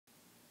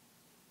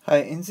Hi,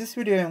 in this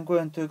video I'm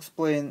going to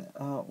explain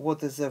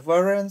what is a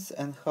variance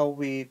and how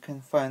we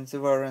can find the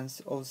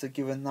variance of the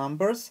given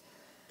numbers.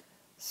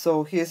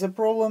 So here's a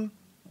problem.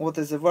 What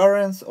is the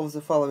variance of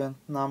the following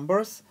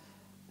numbers?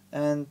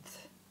 And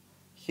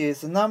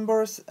here's the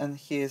numbers and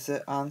here's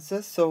the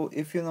answer. So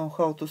if you know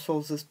how to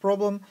solve this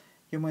problem,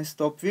 you may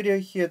stop video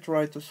here,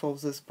 try to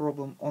solve this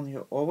problem on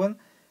your own.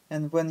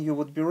 And when you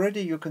would be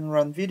ready, you can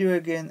run video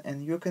again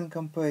and you can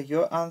compare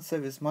your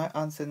answer with my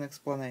answer and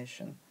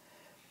explanation.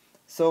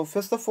 So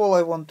first of all,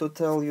 I want to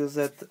tell you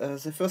that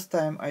the first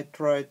time I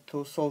tried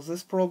to solve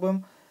this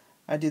problem,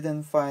 I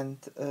didn't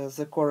find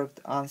the correct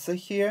answer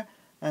here,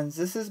 and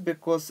this is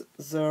because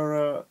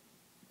there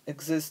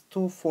exist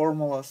two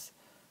formulas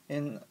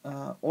in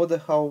order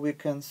how we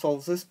can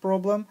solve this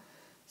problem.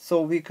 So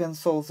we can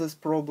solve this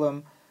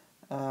problem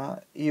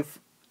if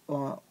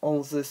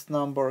all these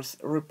numbers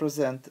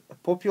represent a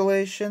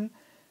population,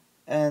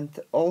 and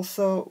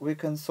also we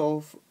can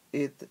solve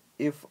it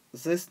if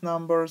these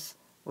numbers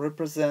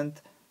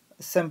represent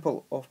a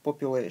sample of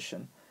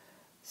population.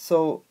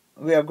 So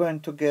we are going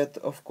to get,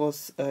 of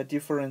course,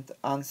 different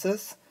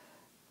answers,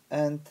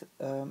 and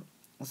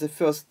the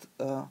first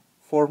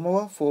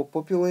formula for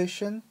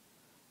population,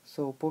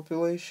 so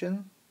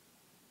population,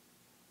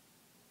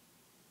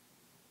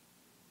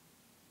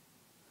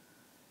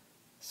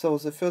 so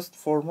the first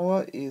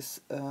formula is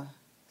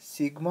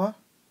sigma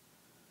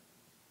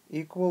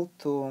equal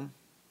to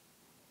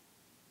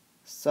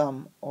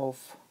sum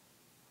of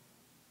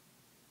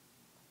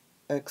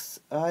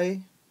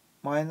xi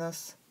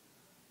minus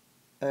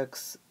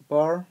x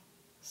bar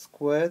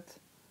squared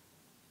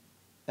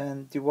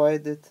and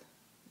divided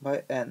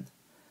by n.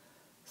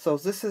 So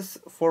this is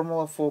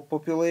formula for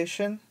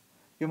population.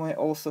 You may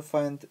also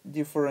find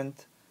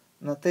different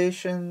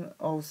notation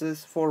of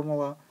this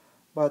formula,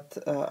 but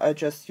I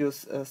just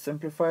use a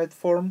simplified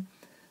form.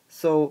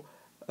 So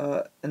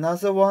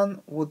another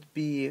one would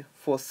be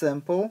for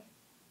sample,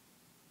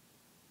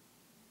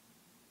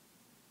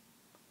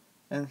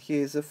 and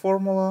here is a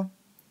formula: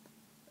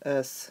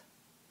 s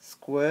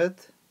squared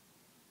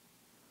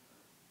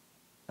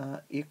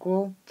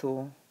equal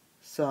to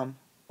sum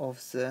of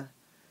the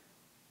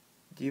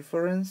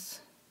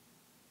difference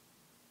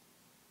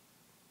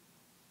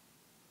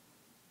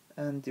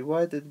and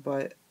divided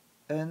by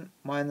n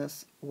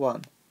minus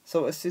 1.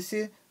 So as you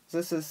see,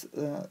 this is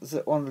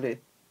the only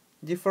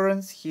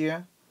difference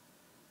here,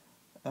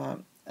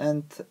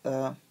 and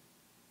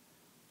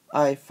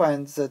I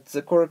find that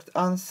the correct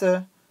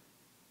answer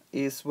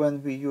is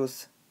when we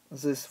use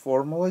this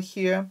formula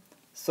here.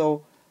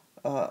 So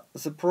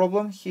the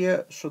problem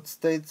here should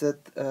state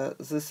that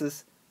this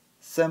is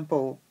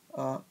sample,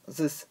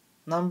 these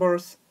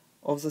numbers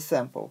of the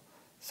sample.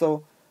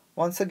 So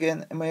once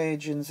again,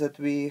 imagine that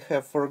we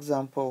have, for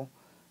example,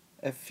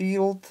 a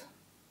field,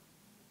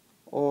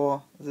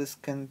 or this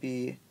can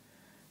be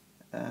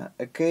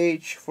a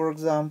cage, for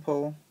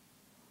example.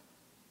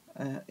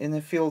 In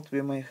a field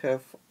we may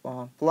have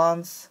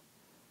plants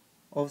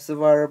of the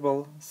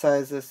variable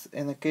sizes.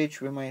 In a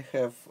cage we may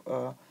have,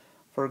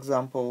 for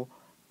example,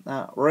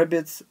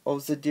 rabbits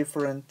of the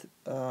different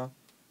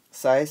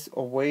size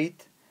or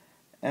weight.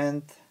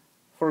 And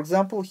for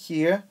example,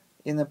 here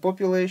in a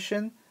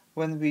population,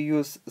 when we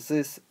use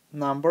these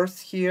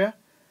numbers here,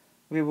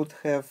 we would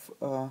have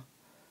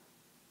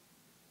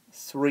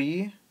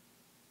 3,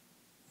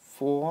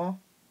 4,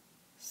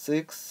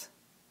 6,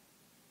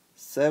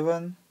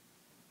 7,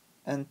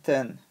 and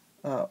 10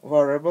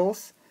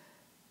 variables.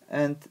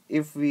 And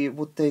if we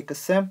would take a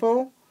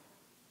sample,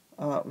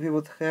 we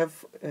would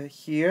have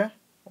here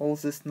all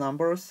these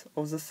numbers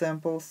of the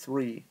sample: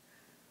 3,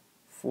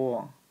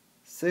 4,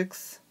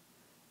 6,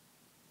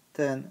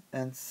 10,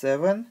 and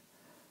 7.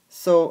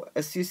 So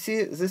as you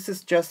see, this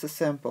is just a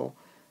sample.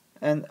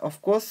 And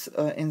of course,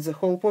 in the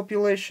whole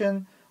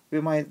population,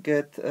 we might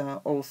get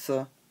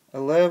also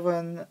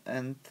 11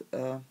 and,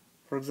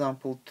 for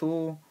example,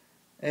 2,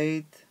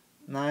 8,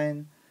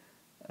 9,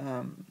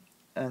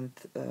 and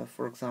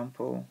for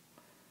example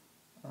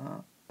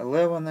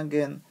 11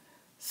 again.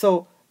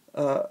 So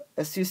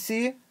as you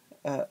see,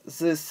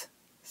 this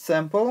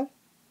sample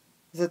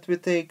that we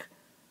take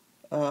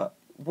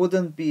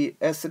wouldn't be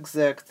as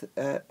exact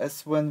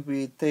as when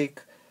we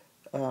take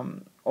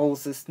all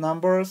these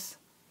numbers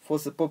for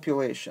the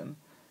population,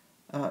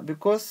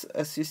 because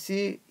as you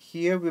see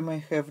here, we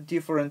may have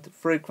different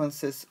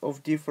frequencies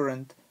of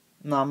different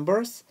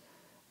numbers,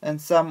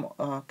 and some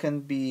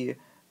can be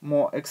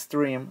more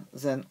extreme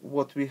than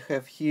what we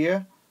have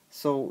here.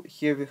 So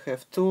here we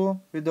have 2,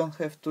 we don't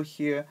have 2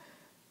 here.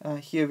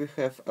 Here we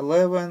have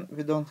 11,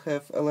 we don't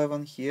have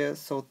 11 here.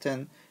 So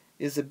 10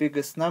 is the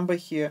biggest number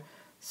here.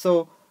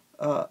 So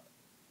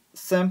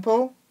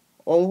sample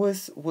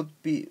always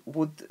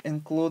would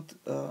include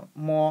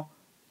more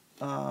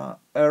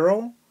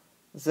error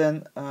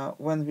than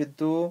when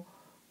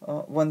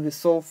we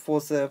solve for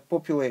the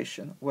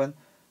population. When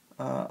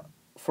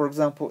for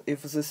example,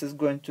 if this is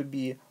going to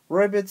be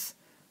rabbits,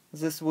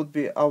 this would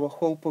be our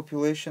whole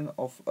population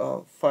of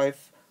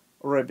 5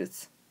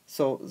 rabbits.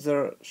 So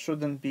there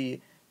shouldn't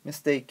be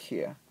mistake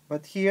here.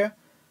 But here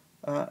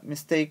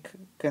mistake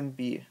can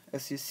be,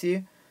 as you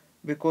see,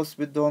 because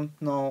we don't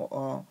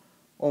know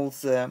all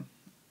the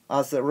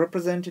other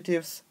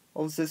representatives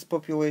of this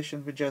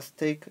population. We just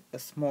take a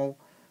small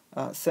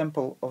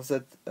sample of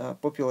that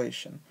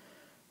population.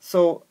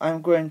 So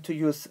I'm going to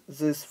use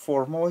this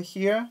formula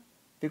here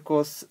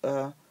because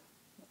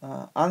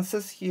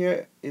answers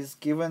here is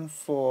given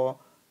for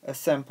a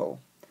sample.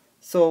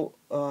 So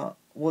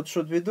what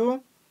should we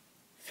do?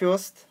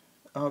 First,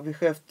 we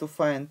have to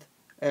find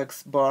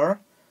x bar.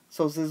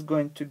 So this is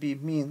going to be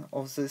mean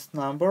of these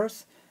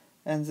numbers,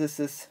 and this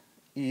is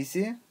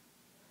easy.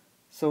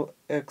 So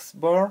x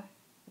bar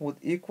would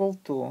equal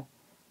to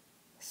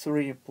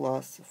 3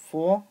 plus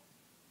 4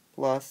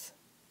 plus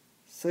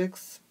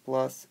 6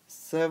 plus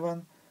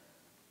 7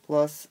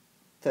 plus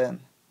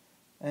 10,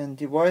 and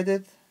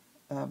divided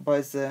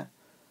by the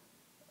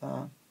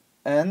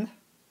n,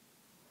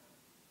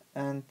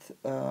 and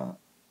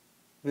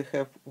we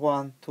have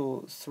 1,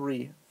 2,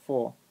 3,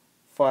 4,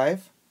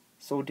 5,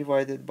 so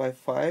divided by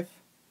 5.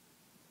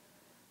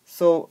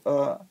 So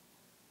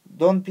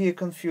don't be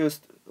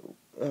confused.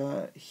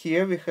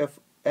 Here we have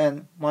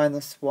n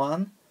minus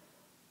 1,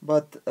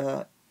 but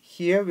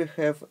here we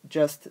have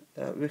just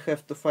we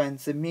have to find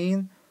the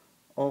mean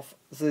of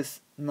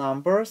these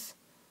numbers,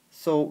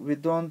 so we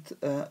don't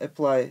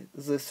apply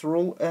this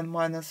rule n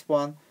minus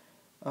 1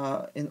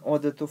 in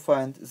order to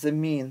find the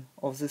mean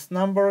of these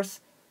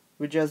numbers.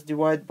 We just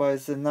divide by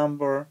the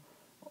number,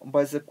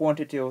 by the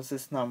quantity of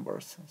these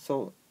numbers,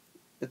 so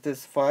it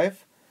is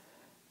 5.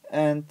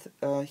 And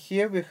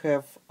here we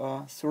have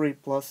 3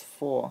 plus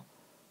 4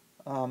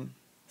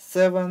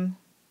 7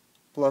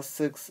 plus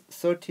 6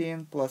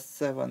 13 plus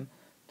 7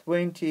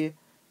 20,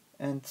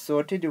 and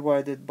 30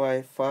 divided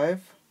by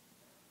 5,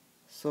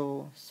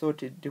 so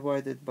 30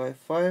 divided by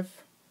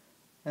 5,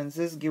 and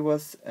this gives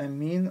us a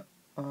mean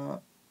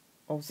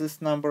of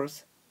these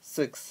numbers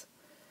 6.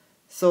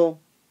 So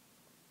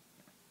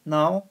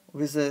now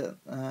with the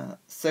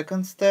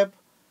second step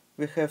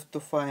we have to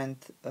find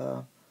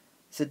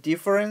the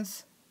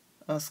difference,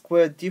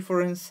 squared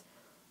difference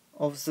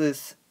of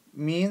this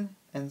mean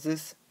and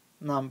these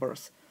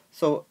numbers.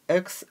 So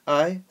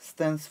xi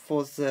stands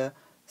for the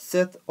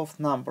set of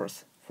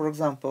numbers. For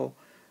example,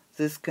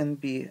 this can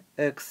be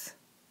x1,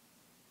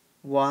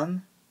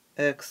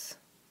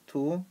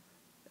 x2,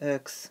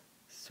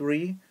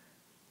 x3,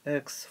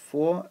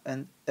 x4,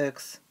 and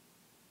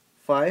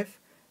x5.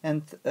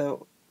 And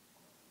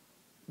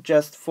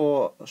just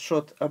for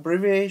short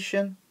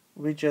abbreviation,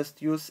 we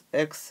just use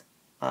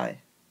xi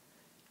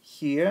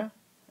here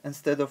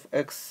instead of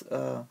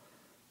x1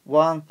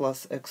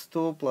 plus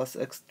x2 plus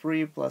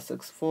x3 plus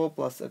x4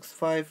 plus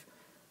x5.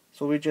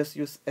 So we just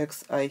use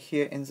xi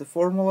here in the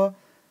formula.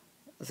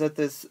 That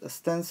is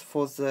stands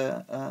for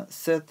the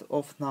set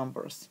of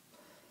numbers.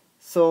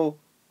 So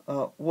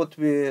what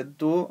we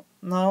do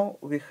now,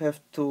 we have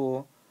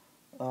to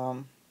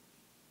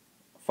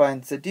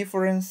find the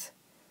difference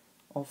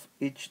of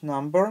each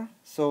number.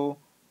 So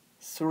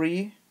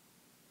 3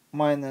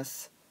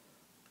 minus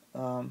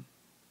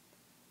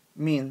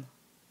mean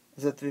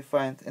that we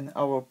find in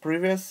our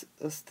previous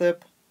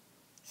step,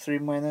 3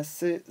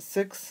 minus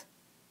 6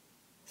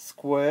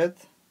 squared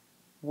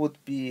would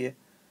be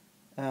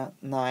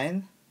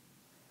 9.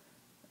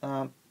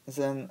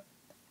 Then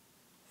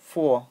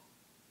 4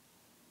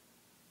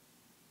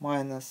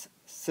 minus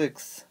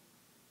 6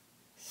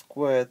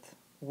 squared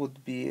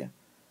would be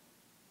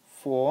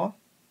 4.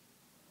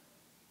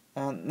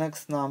 And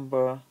next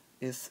number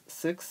is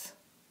 6.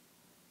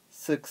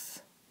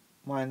 6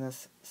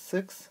 minus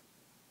 6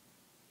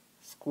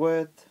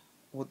 squared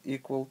would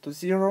equal to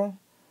 0.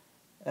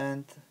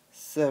 And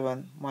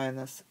 7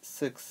 minus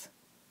 6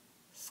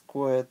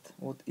 squared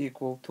would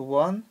equal to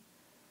 1.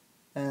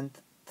 And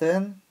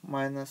 10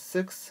 minus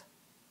 6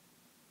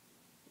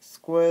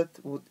 squared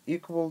would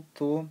equal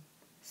to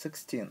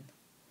 16.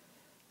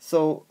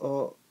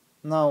 So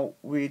now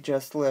we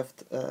just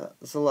left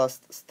the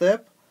last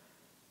step.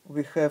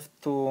 We have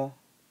to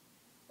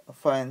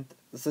find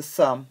the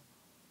sum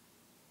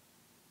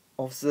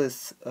of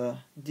these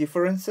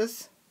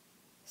differences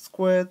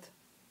squared,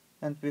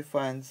 and we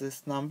find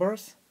these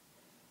numbers.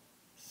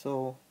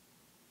 So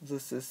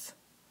this is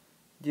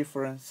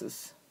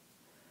differences.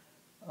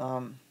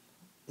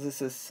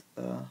 This is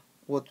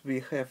what we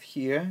have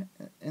here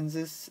in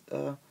this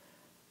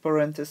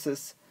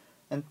parenthesis,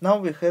 and now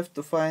we have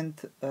to find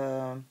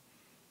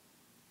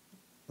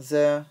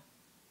the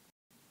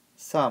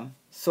sum.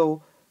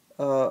 So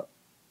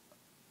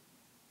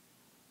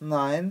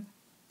 9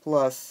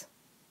 plus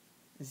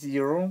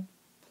 0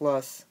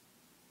 plus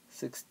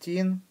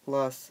 16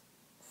 plus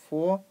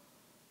 4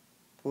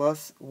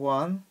 plus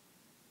 1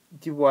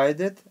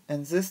 divided,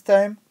 and this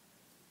time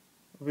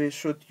we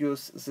should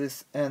use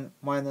this n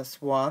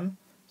minus 1.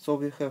 So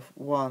we have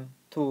 1,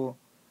 2,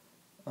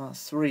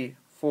 3,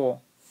 4,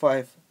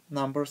 5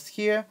 numbers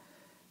here,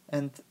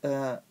 and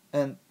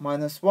n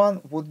minus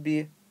 1 would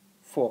be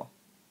 4.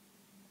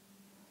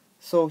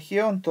 So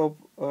here on top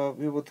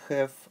we would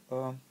have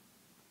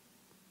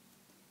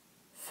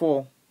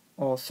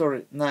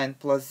 9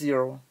 plus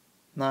 0,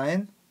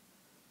 9,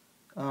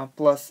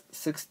 plus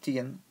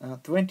 16,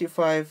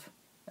 25,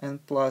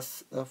 and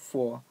plus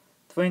 4,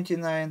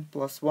 29,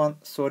 plus 1,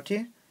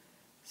 30.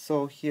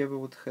 So here we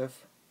would have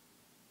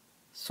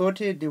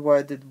 30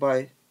 divided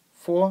by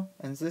 4,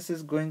 and this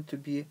is going to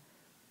be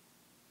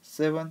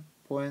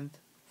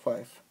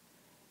 7.5.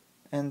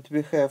 And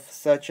we have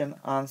such an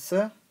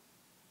answer.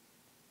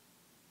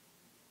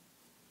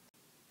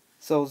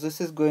 So this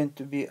is going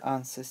to be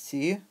answer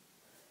C.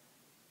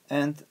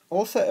 And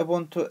also I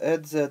want to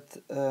add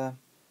that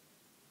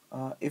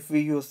if we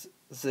use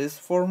this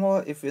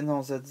formula, if we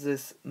know that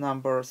these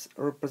numbers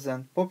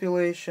represent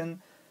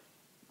population,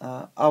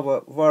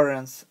 our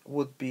variance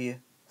would be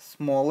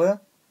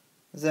smaller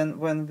than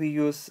when we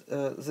use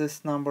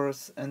these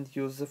numbers and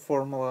use the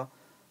formula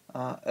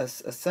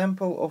as a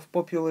sample of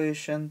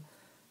population,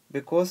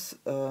 because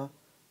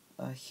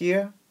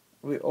here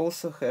we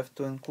also have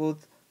to include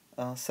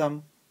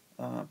some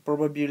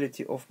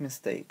probability of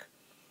mistake.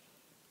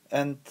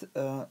 And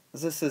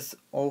this is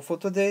all for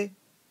today.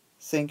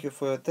 Thank you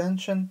for your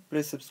attention.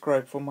 Please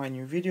subscribe for my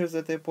new videos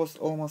that I post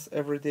almost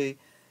every day.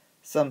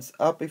 Thumbs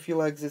up if you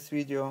like this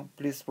video.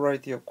 Please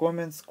write your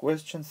comments,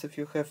 questions if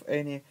you have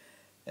any.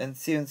 And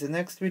see you in the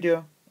next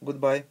video.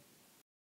 Goodbye.